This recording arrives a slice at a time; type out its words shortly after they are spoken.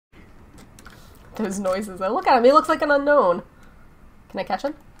Those noises. Oh, look at him. He looks like an unknown. Can I catch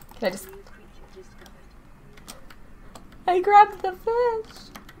him? Can I just... I grabbed the fish.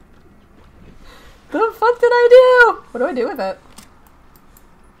 The fuck did I do? What do I do with it?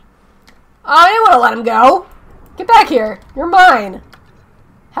 Oh, I didn't want to let him go. Get back here. You're mine.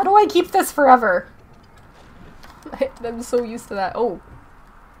 How do I keep this forever? I'm so used to that. Oh.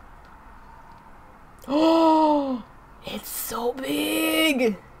 Oh, it's so big.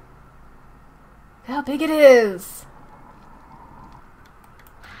 Look how big it is.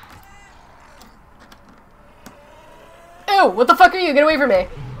 Ew, what the fuck are you? Get away from me.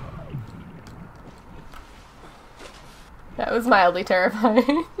 That was mildly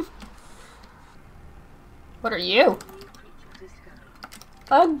terrifying. What are you?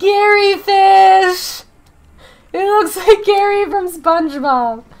 A Gary fish! It looks like Gary from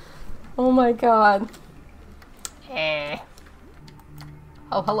SpongeBob. Oh my god. Eh.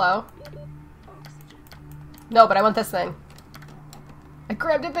 Oh, hello. No, but I want this thing. I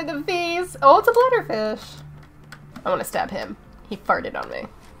grabbed it by the face. Oh, it's a bladderfish. I want to stab him. He farted on me.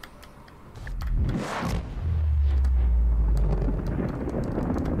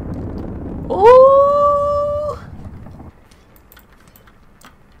 Ooh!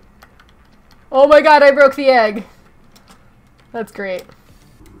 Oh my god, I broke the egg. That's great.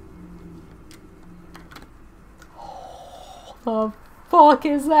 Oh, the fuck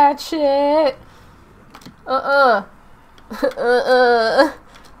is that shit? I'm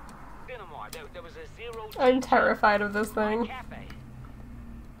terrified of this thing.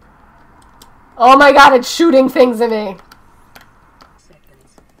 Oh my god, it's shooting things at me.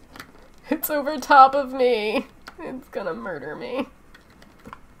 It's over top of me. It's gonna murder me.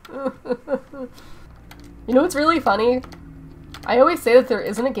 You know what's really funny? I always say that there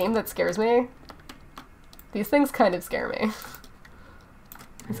isn't a game that scares me. These things kind of scare me.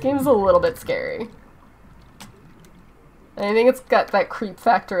 This game's a little bit scary. And I think it's got that creep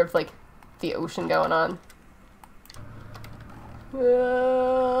factor of, like, the ocean going on.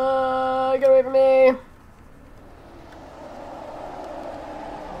 Get away from me!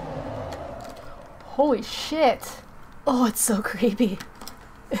 Holy shit! Oh, it's so creepy.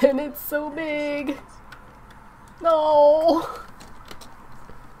 And it's so big! No!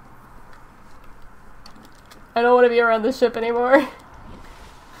 I don't want to be around this ship anymore.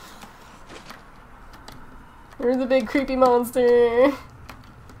 There's a big creepy monster.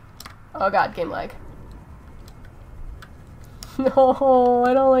 Oh god, game lag. No,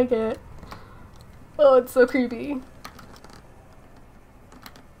 I don't like it. Oh, it's so creepy.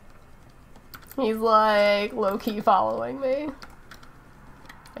 He's like low-key following me.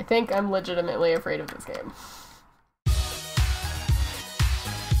 I think I'm legitimately afraid of this game.